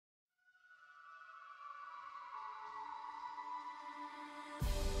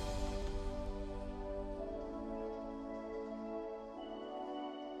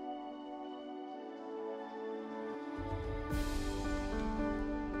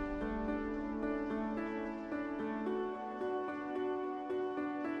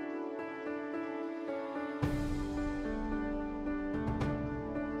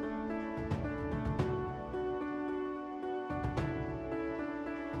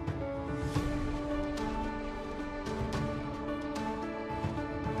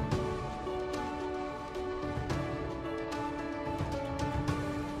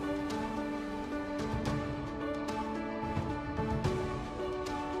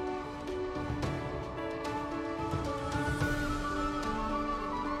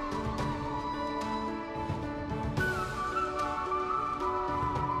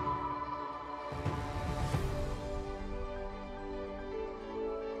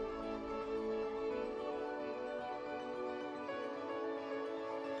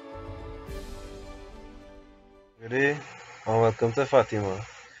Day and welcome to Fatima.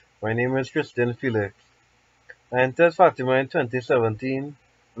 My name is Christian Felix. I entered Fatima in 2017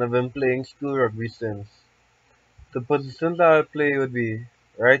 and I've been playing school rugby since. The positions that I play would be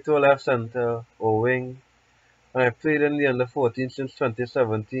right or left center or wing, and I played in the under 14 since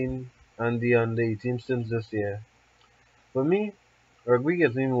 2017 and the under 18 since this year. For me, rugby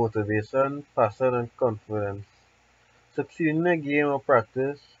gives me motivation, passion, and confidence. Succeeding in a game or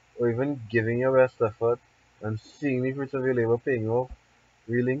practice, or even giving your best effort and seeing the fruits of your labor paying off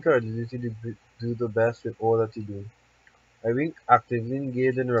really encourages you to do the best with all that you do. I being actively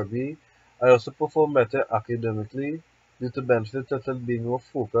engaged in rugby, I also perform better academically due to benefits such as being more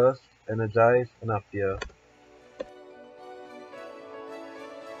focused, energized, and happier.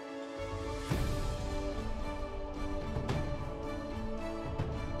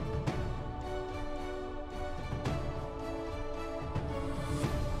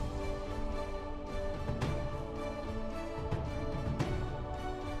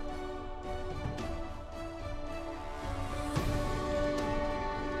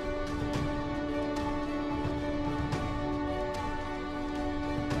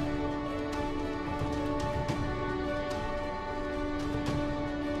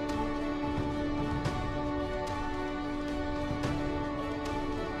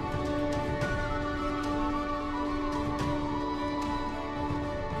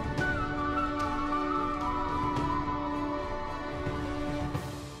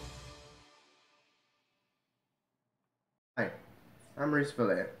 Hi, I'm Reese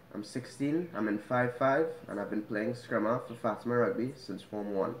Valle. I'm 16, I'm in 5'5", and I've been playing scrum half for Fatima Rugby since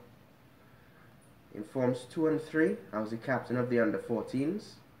Form 1. In Forms 2 and 3, I was the captain of the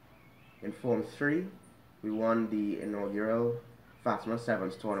under-14s. In Form 3, we won the inaugural Fatima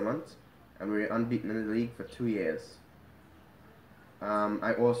Sevens tournament, and we were unbeaten in the league for 2 years.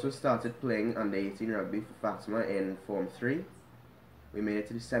 I also started playing under-18 rugby for Fatima in Form 3. We made it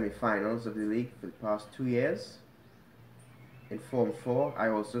to the semi-finals of the league for the past 2 years. In Form 4, I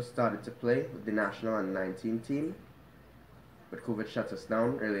also started to play with the national under-19 team, but COVID shut us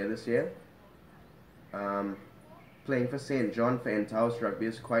down earlier this year. Playing for St. John for inter-house rugby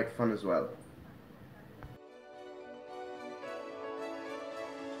is quite fun as well.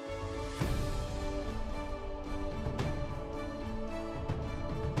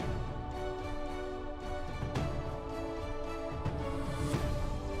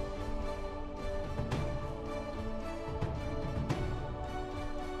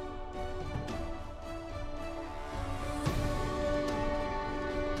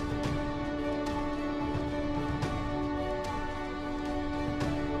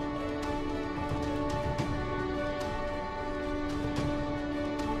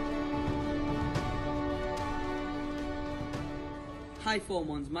 Hi Form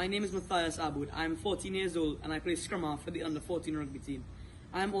 1s, my name is Matthias Abud. I am 14 years old and I play scrum half for the under 14 rugby team.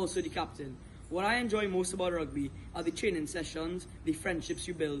 I am also the captain. What I enjoy most about rugby are the training sessions, the friendships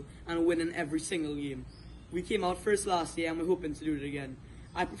you build, and winning every single game. We came out first last year and we're hoping to do it again.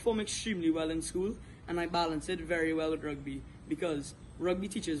 I perform extremely well in school and I balance it very well with rugby because rugby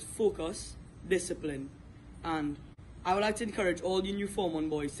teaches focus, discipline, and I would like to encourage all you new Form 1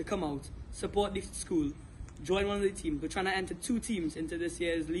 boys to come out, support the school, join one of the teams. We're trying to enter 2 teams into this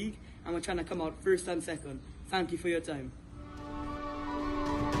year's league and we're trying to come out first and second. Thank you for your time.